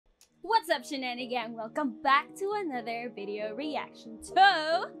What's up, Shenani Gang? Welcome back to another video reaction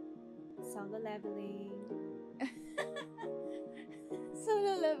to Solo Leveling.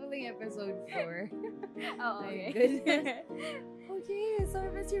 Solo Leveling episode 4. Oh, My okay. goodness. Okay, so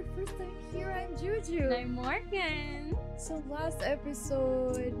if it's your first time here, I'm Juju. I'm Morgan. So last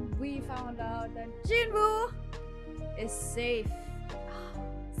episode, we found out that JINWOO is safe.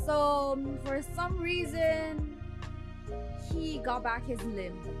 So for some reason, he got back his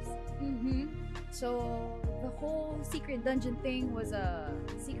limbs. So the whole secret dungeon thing was a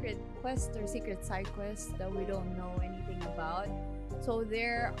secret quest or secret side quest that we don't know anything about. So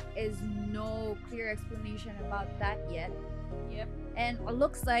there is no clear explanation about that yet. Yep. And it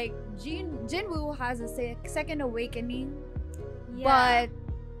looks like JINWOO has a second awakening, Yeah.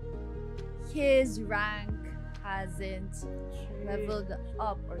 but his rank hasn't leveled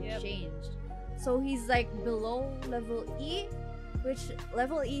up or changed. So he's like below level E, which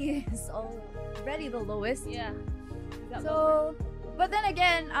level E is already the lowest. Yeah. So, but then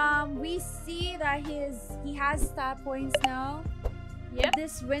again, we see that he has stat points now. Yep.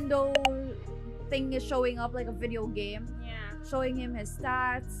 This window thing is showing up like a video game, Yeah. showing him his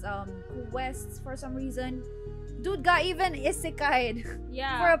stats, quests for some reason. Dude got even isekai'd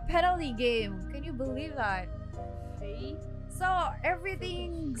Yeah. for a penalty game. Can you believe that? See? So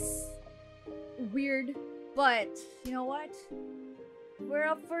everything's weird, but you know what? We're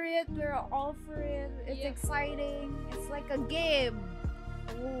up for it. We're all for it. It's exciting. It's like a game.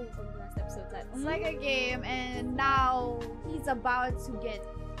 Oh, from the last episode, that's Like a game, and now he's about to get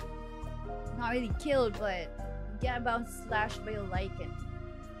not really killed, but get about slashed by a lichen.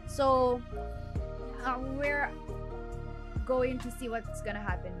 So we're going to see what's gonna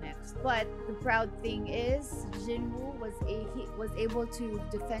happen next. But the proud thing is JINWOO was able to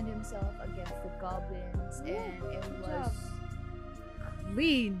defend himself against the goblins, and it was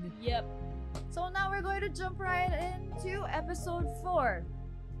clean. Yep. So now we're going to jump right into episode 4.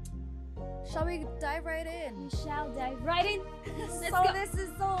 Shall we dive right in? We shall dive right in. Let's So go. this is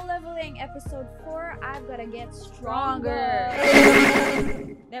Solo Leveling episode 4. I've gotta get stronger.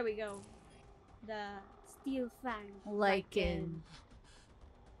 There we go. The Steel Fang. Lichen.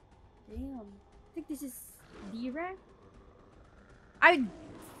 Damn. I think this is D-rank. I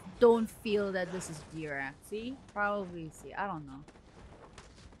don't feel that this is D-rank. See? Probably C. I don't know.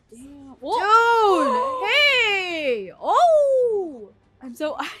 Damn. Dude! Hey! Oh! I'm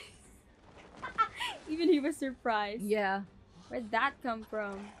so... Even he was surprised. Yeah. Where'd that come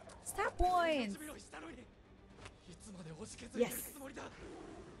from? Stat points! Yes.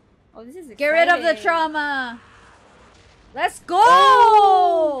 Oh, this is exciting. Get rid of the trauma! Let's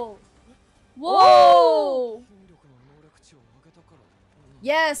go! Whoa!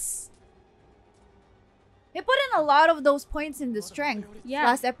 Yes! He put in a lot of those points in the strength. Yeah.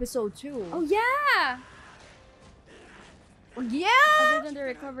 Last episode too. Oh, yeah! Yeah! Other than the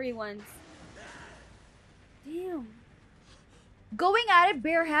recovery ones. Damn. Going at it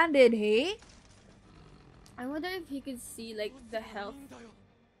barehanded, hey? I wonder if he could see, like, the health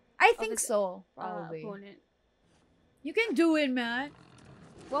I think his, so. Probably. opponent. You can do it, man.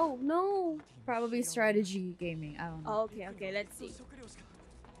 Whoa, no! Probably strategy gaming. I don't know. Oh, okay, okay, let's see.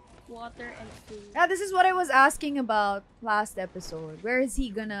 Water and food. Yeah, this is what I was asking about last episode. Where is he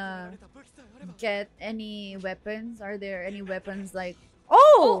gonna get any weapons? Are there any weapons like...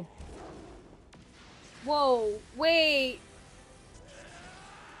 Oh! Whoa, wait.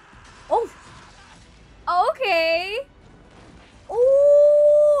 Oh! Okay.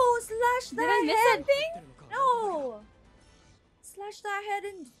 Oh! Slash that Did I miss head! something? No! Slash that head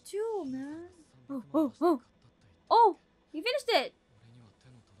in two, man. Oh, he finished it.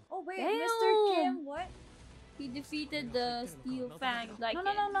 Oh wait, Damn. Mr. Kim, what? He defeated the Steel Fang like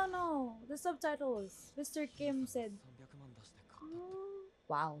No. The subtitles. Mr. Kim said,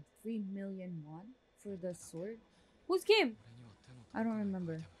 wow, 3 million won for the sword? Who's Kim? I don't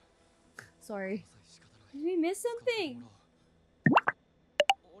remember. Sorry. Did we miss something?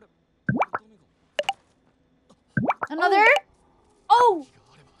 Another? Oh!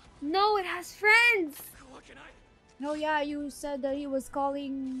 No, it has friends! No, yeah, you said that he was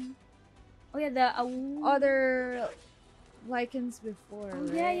calling Oh yeah, the other lichens before. Oh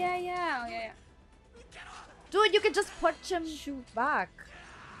right? yeah. Oh yeah. Dude, you could just punch him back.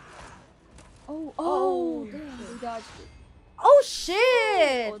 Oh, damn, we dodged it. Oh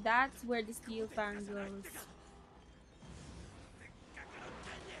shit! Oh, that's where the Steel Fang goes.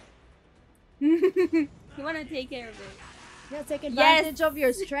 You wanna take care of it? Yeah, take advantage of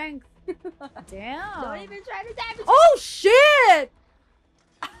your strength. Don't Damn. even try to damage. Oh shit!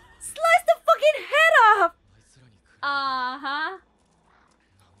 Slice the fucking head off! Uh-huh.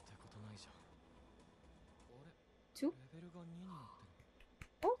 2?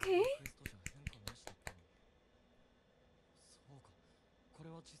 Okay.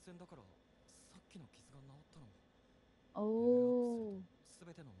 Oh.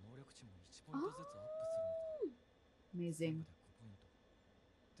 Amazing.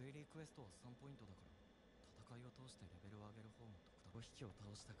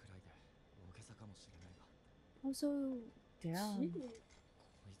 Also, damn. Shit.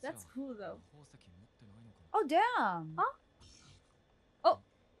 That's cool though. Oh, damn. Huh? Oh,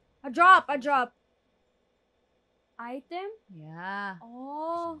 a drop. Item? Yeah.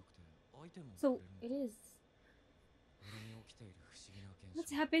 Oh. So it is.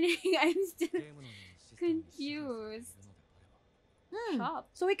 What's happening? I'm still confused. Shop.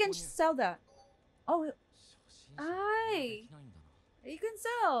 So we can sell that. Oh, Aye. you can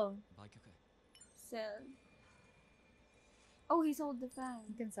sell. Sell. Oh, he sold the fan.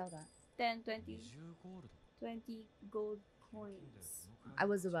 You can sell that. 10, 20. 20 gold coins. I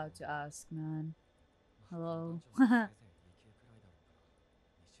was about to ask, man. Hello.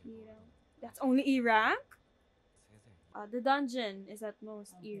 That's only E rank? The dungeon is at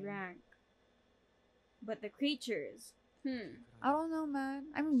most E rank. But the creatures. I don't know, man.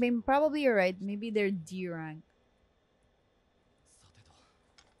 I mean, probably you're right. Maybe they're D rank.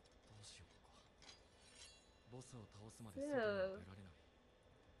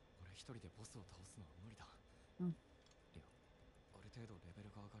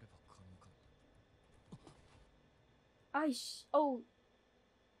 Oh,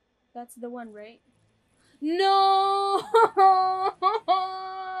 that's the one, right? No!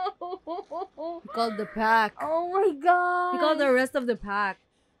 He called the pack. Oh my god! He called the rest of the pack.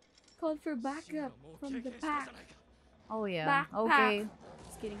 Called for backup from the pack. Oh yeah. Back Okay. pack.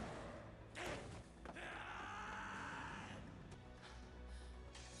 Just kidding.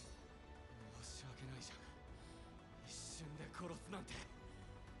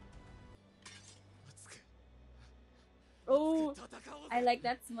 Oh, I like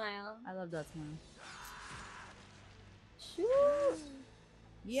that smile. I love that smile. Shoo.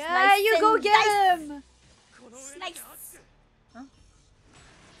 Yeah, Slice you go and get dice. him. Slice.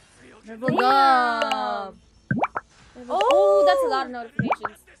 Leveled Damn. up. Oh, that's a lot of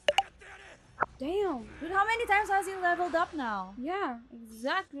notifications. Damn. Dude, how many times has he leveled up now? Yeah,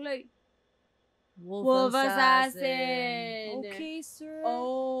 exactly. Wolf Assassin. Okay, sir.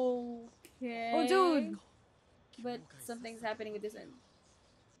 Okay. Oh, dude. But something's happening with this end.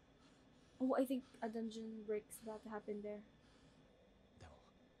 Oh, I think a dungeon break's about to happen there.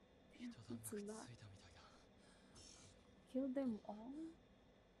 Damn, that's a lot. Kill them all?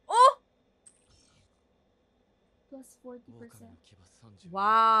 Oh! Plus 40%.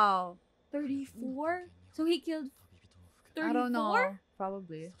 Wow. 34? So he killed 34? I don't know.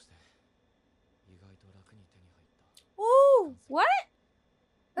 Probably. Oh! What?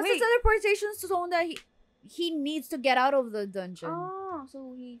 That's Wait. the teleportation zone that he needs to get out of the dungeon. Oh,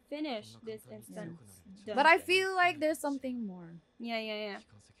 so he finished this instance. But I feel like there's something more. Yeah.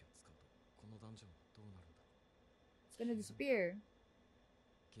 It's gonna disappear.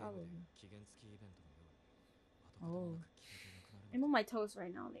 Probably. Oh. I'm on my toes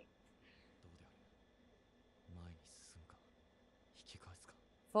right now. Like,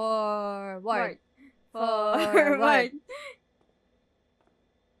 Forward. Forward.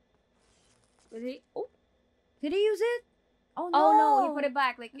 Was he? Oh. Did he use it? Oh no! Oh no, he put it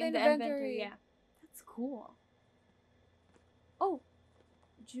back like in the inventory. inventory. Yeah, that's cool. Oh,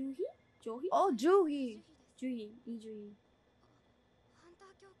 Juhi? Johi? Oh, Juhi. Juhi. Juhi.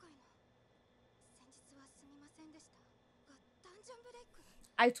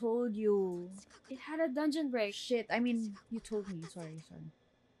 I told you. It had a dungeon break. Shit. I mean, you told me. Sorry.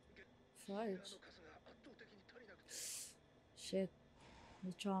 Fudge. Shit.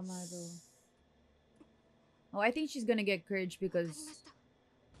 The trauma though. Oh, I think she's gonna get courage because...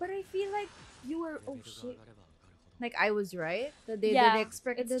 But I feel like you were... Oh shit. Like I was right? That they Yeah, didn't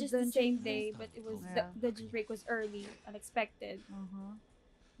expect it's just the same day, but it was... Yeah. The dungeon break was early. Unexpected. Uh-huh.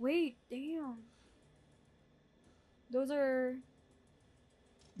 Wait, damn. Those are...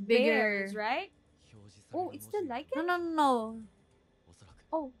 Bigger. bears, right? Oh, it's the lichen? No.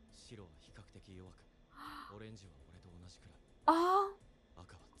 Oh. Oh.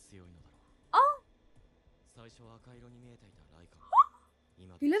 Oh.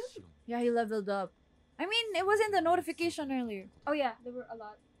 He leveled? Yeah, he leveled up. I mean, it was in the notification earlier. Oh yeah, there were a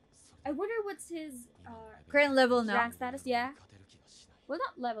lot. I wonder what's his Current level now. rank status. Yeah. Well,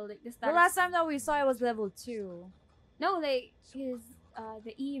 not level. Like the status. The last time that we saw it was level 2. No, like his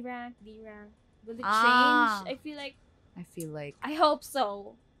the E rank, D rank. Will it Ah. change? I feel like. I feel like... I hope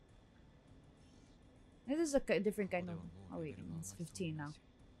so. This is a different kind of. Oh wait, it's 15 now.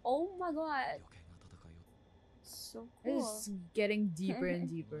 Oh my god. So cool. It's getting deeper and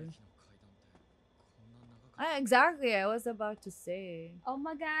deeper. Exactly, I was about to say. Oh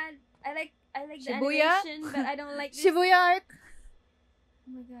my god. I like the Shibuya? animation, but I don't like this. Shibuya arc.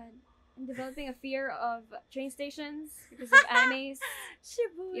 Oh my god. I'm developing a fear of train stations because of animes.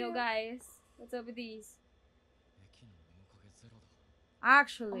 Shibuya. Yo guys, what's up with these?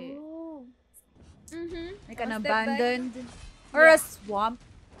 Actually, Oh. Mm-hmm. like an Step back. abandoned or Yeah. a swamp.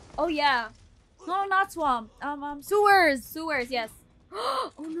 Oh yeah. No, not swamp. Sewers. Sewers, yes.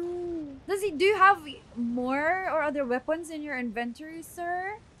 Oh no. Do you have more or other weapons in your inventory,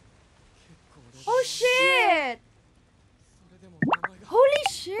 sir? Oh shit! Holy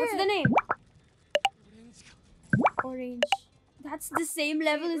shit! What's the name? Orange. That's the same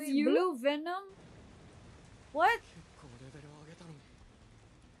level Wait, as you? Blue Venom? What?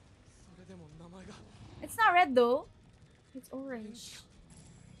 It's not red though. It's orange.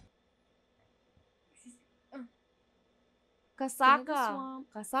 Kasaka. Swamp.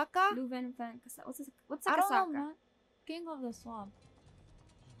 Kasaka? Blue Venom fan. What's a I don't know, Kasaka? man. King of the Swamp.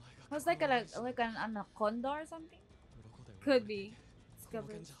 It was like an anaconda or something. Could be.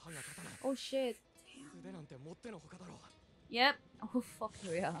 Discovered. Oh shit. Yep. Oh fuck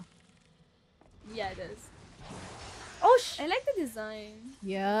yeah. Yeah, it is. Oh I like the design.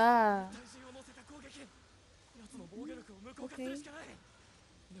 yeah. Okay.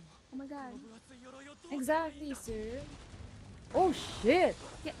 Oh my god. Exactly, sir. Oh shit.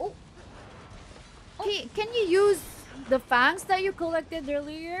 Yeah, oh. Can you use the fangs that you collected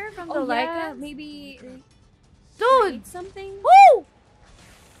earlier from the Oh yeah. Lycans? Maybe. Dude! Create something. Woo!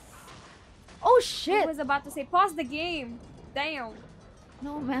 Oh I shit! was about to say pause the game. Damn.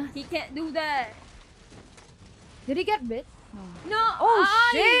 No man. He can't do that. Did he get bit? No. No. Oh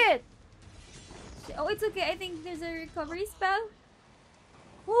I- shit! Oh, it's okay. I think there's a recovery spell.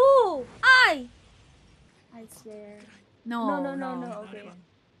 Ooh! I swear. No. No. Okay.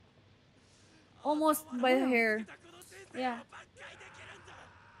 Almost by the hair. Yeah.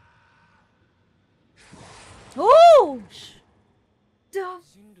 Oh! The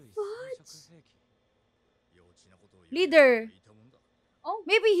fudge. Leader. Oh.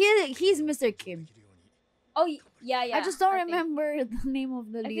 Maybe he's Mr. Kim. Oh yeah. I just don't think. remember the name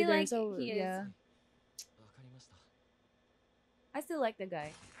of the I feel leader. like So he is. yeah. I still like the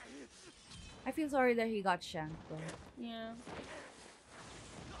guy. I feel sorry that he got shanked though. Yeah.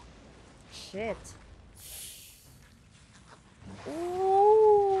 Shit.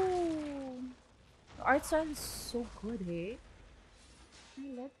 Ooh. The art style is so good, hey?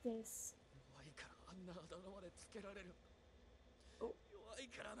 I love this.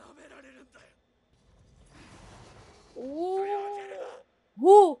 Ooh.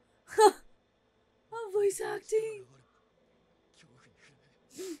 Ooh. Voice acting.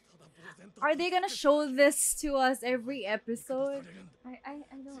 Are they gonna show this to us every episode? I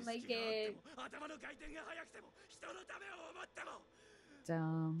don't like it.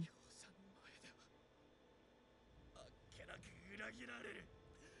 Damn.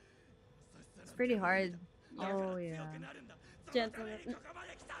 It's pretty hard. Oh yeah. Gentlemen.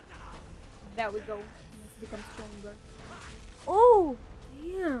 There we go. Let's become stronger. Oh!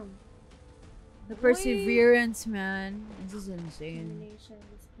 Damn. The perseverance, man. This is insane. Determination,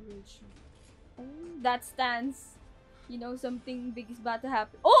 inspiration. Oh, that stance. You know something big is about to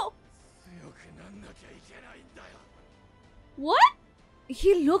happen. Oh! What?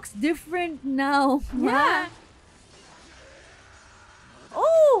 He looks different now. Yeah. man.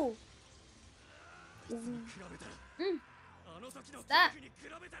 Oh! That.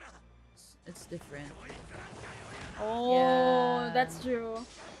 It's different. Oh, Yeah. that's true.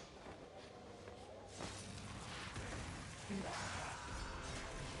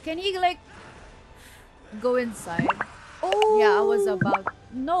 Can he like go inside? Oh! Yeah, I was about.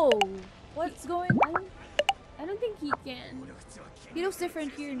 No! What's going on? I don't think he can. He looks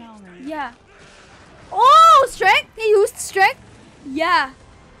different here now, man. Yeah. Oh! Strength? He used strength? Yeah.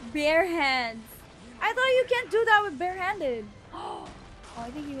 Bare hands. I thought you can't do that with barehanded. Oh, I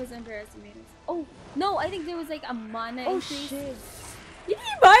think he was underestimated. Oh, no, I think there was like a mana Oh increase. shit. Did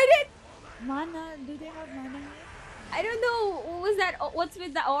he bite it? Mana? Do they have mana here? I don't know. What was that? What's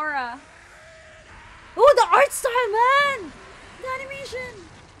with the aura? Oh, the art style, man! The animation!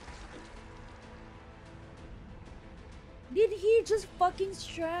 Did he just fucking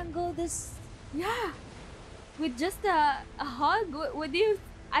strangle this? Yeah. With just a hug? What do you...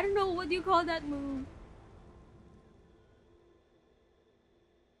 I don't know. What do you call that move?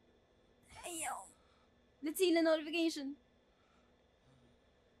 Ayo. Let's see the notification.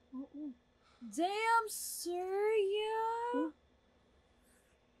 Oh, oh. Damn, sir, yeah.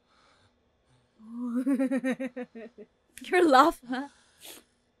 You're laughing, huh?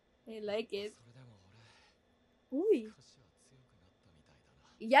 I like it. Ooh.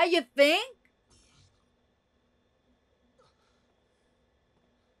 Yeah, you think?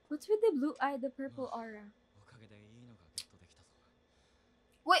 What's with the blue eye, the purple aura?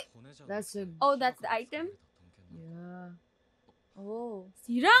 Wait. That's a... Oh, that's the item? Yeah. Oh.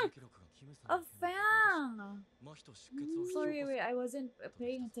 Sirang! A fan! Sorry, wait, I wasn't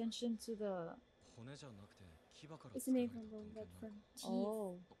paying attention to the... It's the name from bone, but from teeth.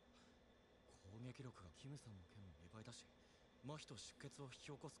 Oh.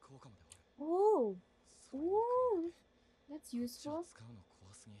 Oh. Ooh. That's useful.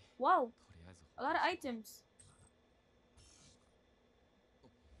 Wow. A lot of items.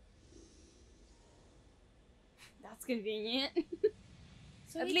 That's convenient.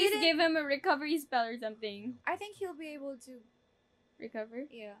 So At he least didn't- give him a recovery spell or something. I think he'll be able to... Recover?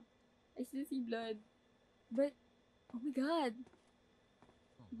 Yeah. I still see blood. But, oh my god.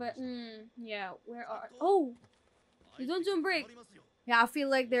 But, yeah, where are... Oh! The dungeon break! Yeah, I feel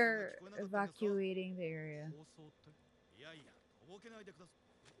like they're evacuating the area.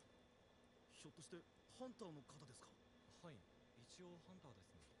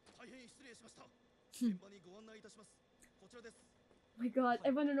 Oh my god, I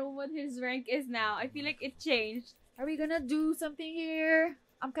wanna know what his rank is now. I feel like it changed. Are we gonna do something here?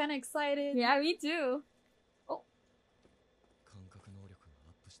 I'm kind of excited. Yeah, me too. Oh.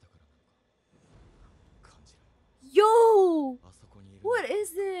 Yo! What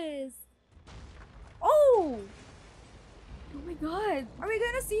is this? Oh! Oh my god. Are we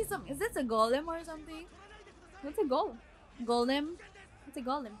gonna see some... Is this a golem or something? What's a golem? Golem? What's a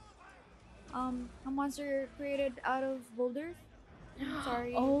golem? A monster created out of boulders?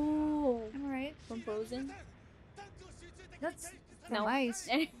 Sorry. Oh. Am I right? From Frozen? That's No. nice.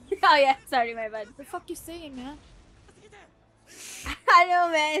 Oh yeah, sorry, my bad. The fuck you saying, man? I know,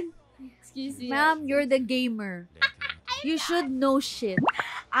 man. Excuse me. Ma'am, you're the gamer. You should know shit.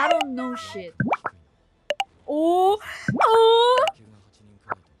 I don't know shit. Oh. Oh.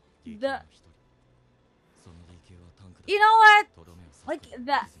 The... You know what? Like,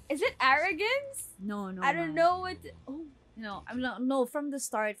 the... Is it arrogance? No, no. I don't know what... Oh. No, I'm not. No, from the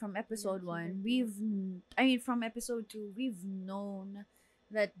start, from episode 1, from episode 2, we've known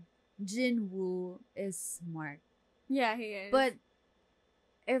that JINWOO is smart. Yeah, he is. But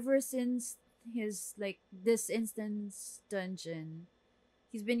ever since his, like, this instance dungeon,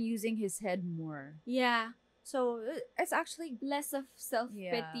 he's been using his head more. yeah, So it's actually less of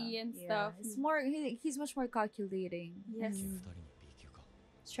self-pity and stuff. It's more. He's much more calculating. Yes. and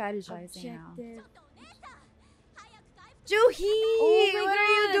strategizing now. Objective. Juhi, Oh my what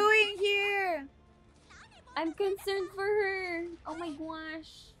are you God. doing here? I'm concerned for her. Oh my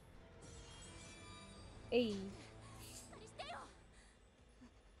gosh. Hey.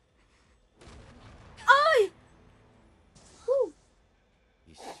 Ay! Whew.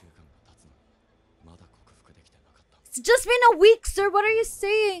 It's just been a week, sir. What are you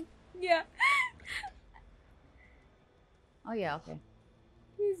saying? Yeah. Oh yeah, okay.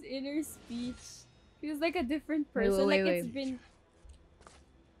 His inner speech. Feels like a different Wait, person. wait, like wait, it's been...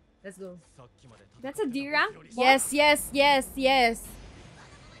 Let's go. That's a D rank? Yes, yes, yes, yes.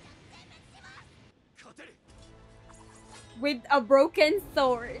 With a broken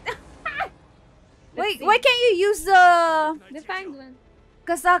sword. Wait, see. why can't you use the The fanged one.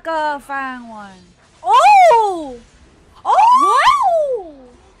 Kasaka Fang one? Oh! Oh!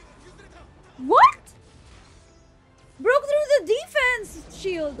 What? Broke through the defense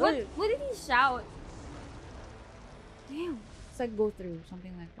shield. What did he shout? Damn. It's like go through,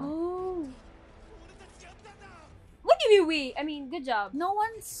 something like that. Oh. What do you mean we? I mean, good job. No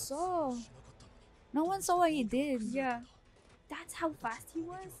one saw. No one saw what he did. Yeah. That's how fast he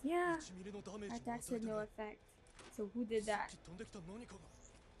was? Yeah. Our attacks had no effect. So who did that?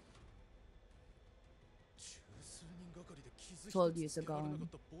 Told you it's a golem.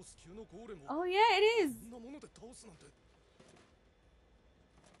 Oh yeah, it is.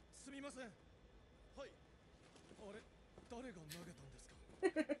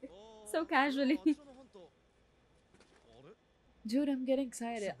 So casually. Dude, I'm getting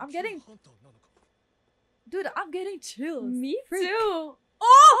excited. Dude, I'm getting chills. Me Freak. too.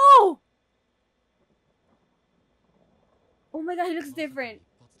 Oh! Oh my god, he looks different.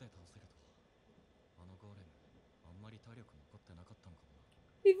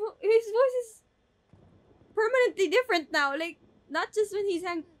 His voice is permanently different now. Like, not just when he's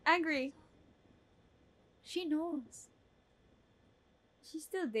angry. She knows. She's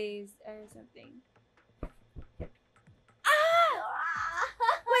still dazed or something. Wait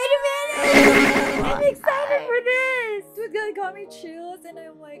a minute! I'm excited for this. Dude, that got me chills, and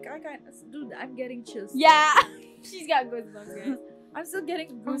I'm like, dude, I'm getting chills. Yeah, she's got goosebumps, guys. I'm still getting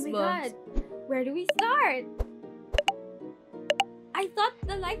Oh goosebumps. my god, where do we start? I thought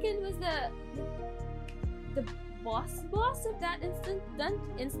the Lycan was the boss of that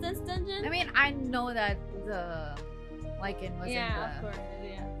instance dungeon. I mean, I know that the Lycan wasn't yeah, of the course,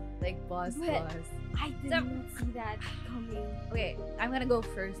 yeah. like boss. I did not see that coming. Okay, I'm gonna go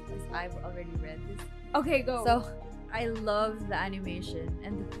first because I've already read this. Okay, go. So I love the animation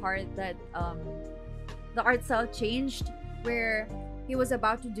and the part that the art style changed where he was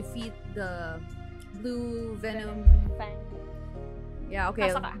about to defeat the blue venom. Fang. Yeah, okay.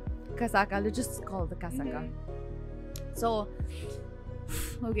 Kasaka. Kasaka. Let's just call it the Kasaka. So,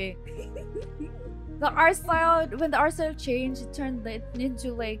 okay. The art style, when the art style changed, it turned it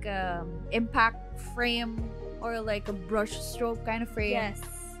into like impact frame or like a brush stroke kind of frame. Yes.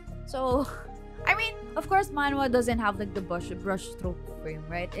 So, I mean, of course, manhwa doesn't have like the brush stroke frame,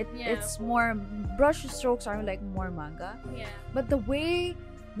 right? It's more brush strokes are like more manga. Yeah. But the way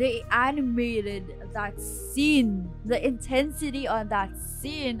they animated that scene, the intensity on that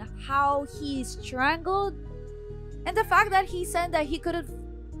scene, how he strangled, and the fact that he said that he couldn't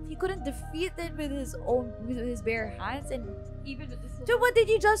defeat it with his bare hands, and Even with this. dude, what did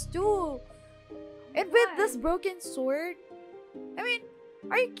you just do? And with this broken sword, I mean,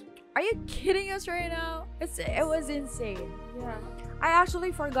 are you kidding us right now? It was insane. Yeah. I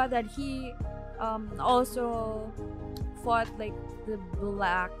actually forgot that he also fought like the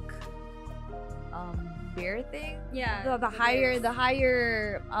black bear thing. Yeah. The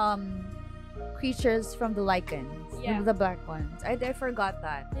higher creatures from the Lycans. Yeah. The black ones. I forgot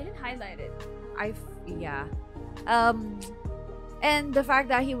that. They didn't highlight it. Yeah. And the fact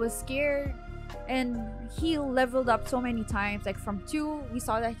that he was scared and he leveled up so many times, like from 2 we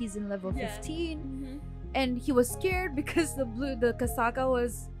saw that he's in level 15, and he was scared because the Kasaka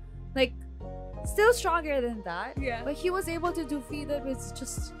was like still stronger than that, but he was able to defeat it with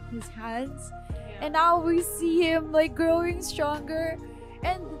just his hands. And now we see him like growing stronger.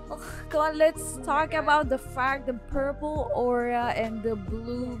 And come on, let's talk about the fact, the purple aura and the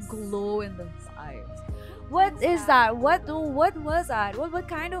blue glow in the eyes. What is that? What was that? What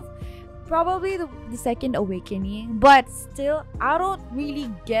kind of, probably the second awakening, but still I don't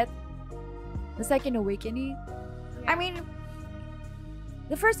really get the second awakening. I mean,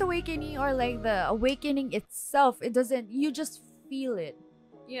 the first awakening or like the awakening itself, it doesn't, you just feel it.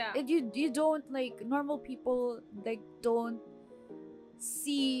 Yeah. You don't, like normal people like don't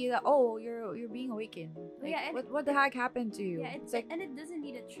see that, oh, you're being awakened. Like, what the heck happened to you? Yeah, it's like, and it doesn't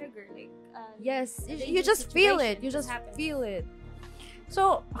need a trigger. Like yes, you just feel it. You just feel it.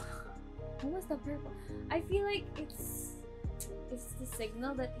 So what was the purple? I feel like it's the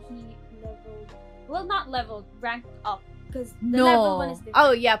signal that he leveled. Well, not leveled, ranked up, because the level 1 is different.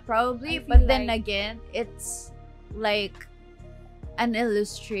 Oh yeah, probably. But then again, it's like an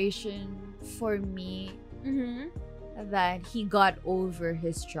illustration for me that he got over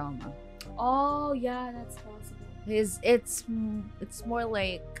his trauma. Oh yeah, that's possible. It's more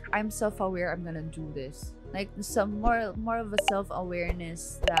like, I'm self-aware, I'm gonna do this. Like some more of a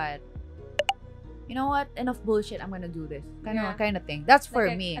self-awareness that, you know what, enough bullshit, I'm gonna do this kind of thing. That's for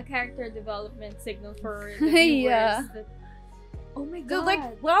like me. A character development signal for the viewers. Yeah. Oh my god. Dude,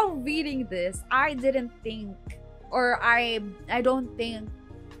 like while reading this, I didn't think, or I don't think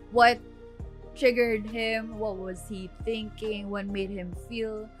what triggered him, what was he thinking, what made him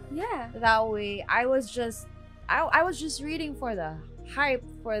feel that way. I was just reading for the hype,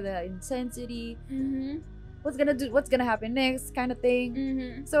 for the intensity, what's gonna happen next kind of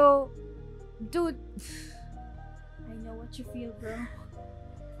thing. So dude, I know what you feel, bro.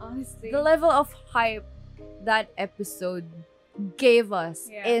 Honestly, the level of hype that episode gave us,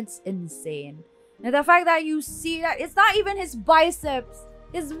 it's insane. And the fact that you see that it's not even his biceps,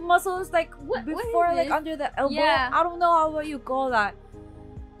 his muscles, like before, like under the elbow. I don't know how you call that.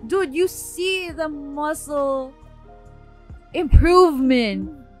 Dude, you see the muscle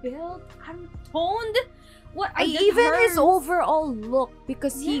improvement. Built, I'm toned. What? Even his overall look,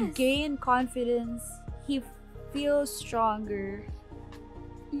 because he gained confidence. He feels stronger.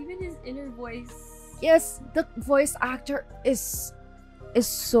 Even his inner voice. Yes, the voice actor is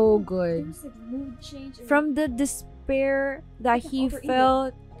so good. There's like mood change. From the despair that he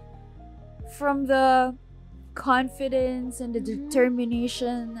felt, from the confidence and the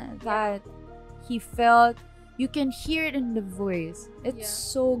determination that he felt, you can hear it in the voice. It's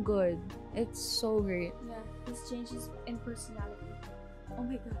so good. It's so great. Yeah, his changes in personality. oh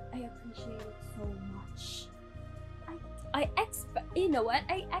my god, I appreciate it so much. You know what?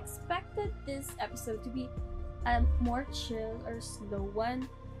 I expected this episode to be a more chill or slow one,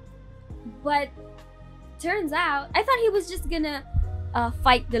 but turns out I thought he was just gonna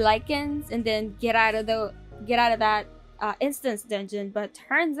fight the lichens and then get out of that instance dungeon. But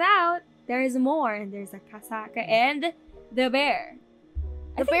turns out there is more, and there's a Kasaka and the bear.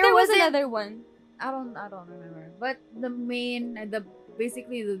 I think there was another one. I don't remember. But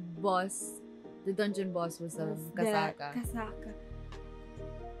basically the boss, the dungeon boss was Kasaka. Kasaka.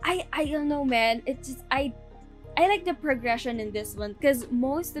 I don't know, man. It's just I like the progression in this one, because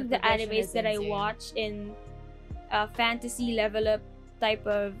most of the animes that I watch in fantasy level up type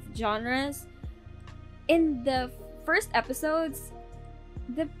of genres, in the first episodes,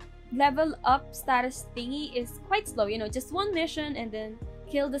 the level up status thingy is quite slow. You know, just one mission and then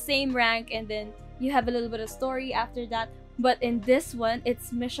kill the same rank, and then you have a little bit of story after that. But in this one,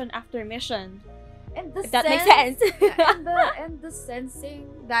 it's mission after mission. And if that makes sense. and the sensing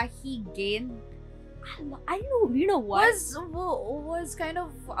that he gained, I don't know, you know what? Was kind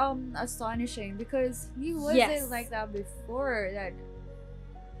of astonishing, because he wasn't like that before. That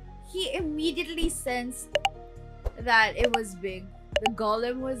he immediately sensed that it was big. The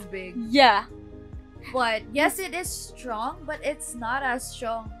golem was big. Yeah. But yes, it is strong, but it's not as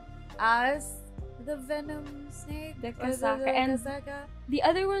strong as the venom snake, the Kasaka, and the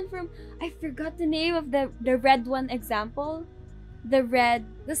other one from, I forgot the name of the red one example. The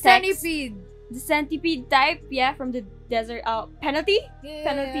centipede. The centipede type, yeah, from the desert penalty? Yeah,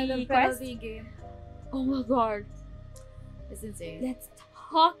 penalty the quest penalty game. Oh my god. It's insane. Let's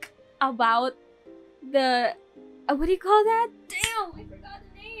talk about the what do you call that? Damn, I forgot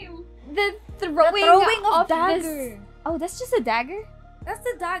the name. The throwing of dagger. Oh, that's just a dagger? That's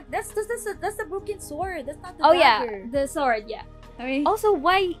the that's the broken sword. That's not the dagger. Yeah, the sword, yeah. I mean, also,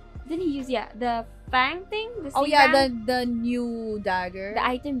 why didn't he use the fang thing? The new dagger. The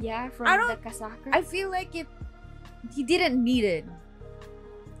item, yeah, from the Kasaka. I feel like he didn't need it.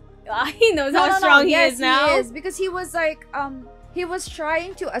 He knows how strong he is now. He is, because he was like he was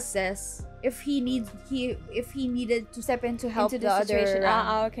trying to assess if he needed to step in to help the other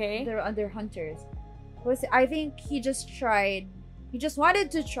the other hunters. I think he just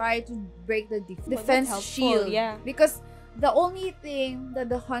wanted to try to break the defense shield. Yeah. Because the only thing that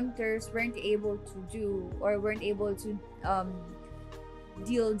the hunters weren't able to do, or weren't able to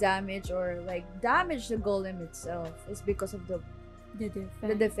deal damage or like damage the golem itself, is because of the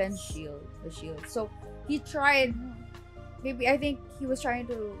defense shield, the shield. So he tried. Maybe I think he was trying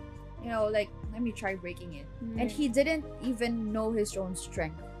to, like, let me try breaking it, and he didn't even know his own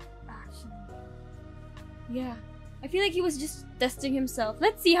strength. Actually, yeah. I feel like he was just testing himself.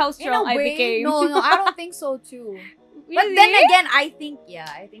 Let's see how strong I became. No, I don't think so too. Really? But then again, I think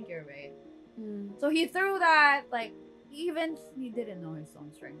you're right. So he threw that, like, even he didn't know his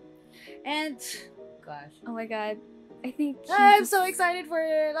own strength. And gosh, oh my god, I think I'm so excited for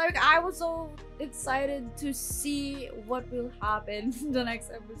it. Like, I was so excited to see what will happen in the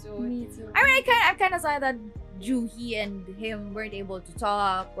next episode. Me too. I mean, I'm kind of sad that Juhi and him weren't able to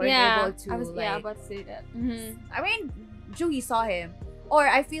talk. Weren't able to. I was about to say that. I mean, Juhi saw him, or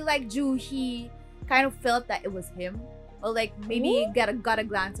I feel like Juhi kind of felt that it was him, or like maybe got a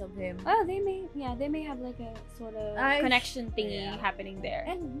glance of him. Oh, they may have like a sort of connection thingy happening there.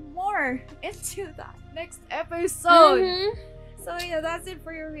 And more into that next episode. So yeah, that's it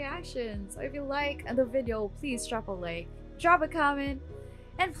for your reaction. So if you like the video, please drop a like, drop a comment,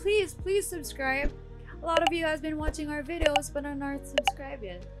 and please subscribe. A lot of you guys been watching our videos but are not subscribed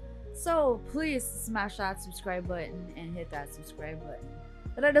yet. So please smash that subscribe button and hit that subscribe button.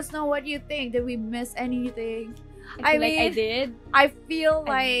 Let us know what you think. Did we miss anything? I mean, I did. I feel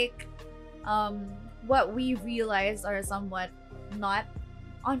like what we realized are somewhat not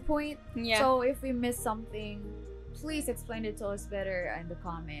on point. Yeah. So if we missed something, please explain it to us better in the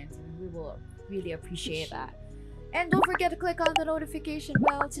comments, and we will really appreciate that. And don't forget to click on the notification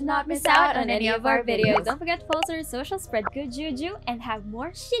bell to not miss out on any of our videos. Don't forget to follow our social, spread good juju, and have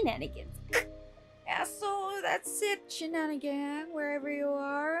more shenanigans. Yeah, so that's it, shenanigan, wherever you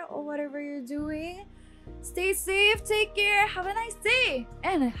are or whatever you're doing. Stay safe, take care, have a nice day,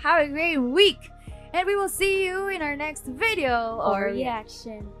 and have a great week. And we will see you in our next video or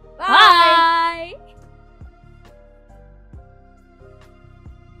reaction. Bye! Bye.